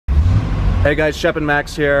Hey guys, Shep and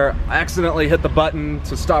Max here. I accidentally hit the button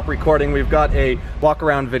to stop recording. We've got a walk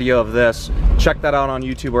around video of this. Check that out on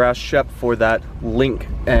YouTube or ask Shep for that link.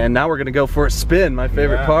 And now we're gonna go for a spin, my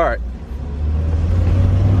favorite part.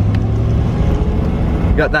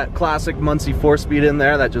 Got that classic Muncie 4-speed in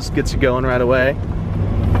there that just gets you going right away.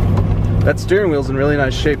 That steering wheel's in really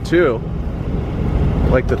nice shape too. I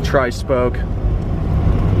like the tri-spoke.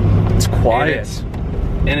 It's quiet. It is.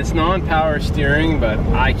 And it's non-power steering, but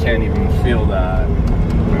I can't even feel that. I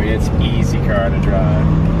mean, it's easy car to drive.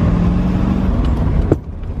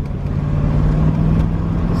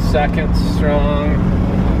 Second strong.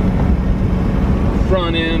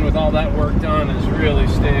 Front end with all that work done is really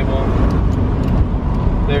stable.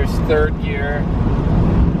 There's third gear.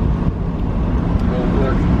 We'll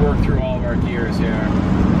work through all of our gears here.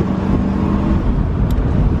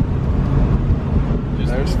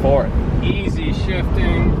 There's fourth. Easy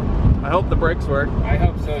shifting. I hope the brakes work. I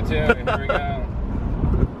hope so too. Here we go.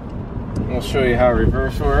 We'll show you how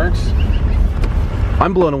reverse works.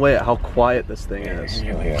 I'm blown away at how quiet this thing is. It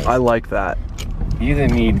really is. I like that. You either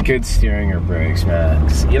need good steering or brakes,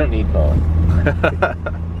 Max. You don't need both.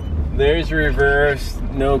 There's reverse,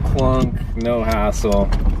 no clunk, no hassle.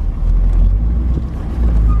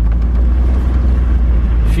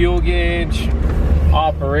 Fuel gauge,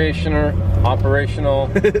 operational.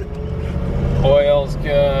 Oil's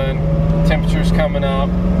good, temperature's coming up,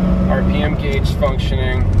 RPM gauge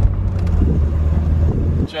functioning.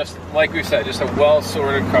 Just like we said, just a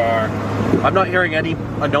well-sorted car. I'm not hearing any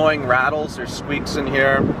annoying rattles or squeaks in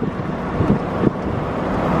here.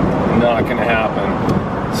 Not gonna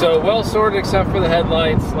happen. So well-sorted except for the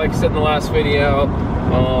headlights, like I said in the last video.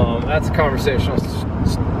 That's a conversation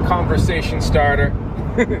starter.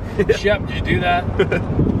 Shep, did you do that?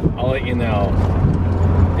 I'll let you know.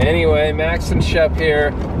 Anyway, Max and Shep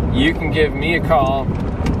here. You can give me a call,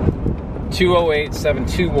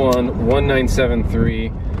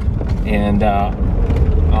 208-721-1973, and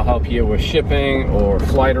I'll help you with shipping or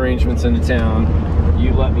flight arrangements into town.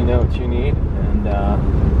 You let me know what you need, and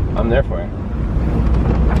I'm there for you.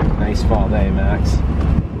 Nice fall day, Max.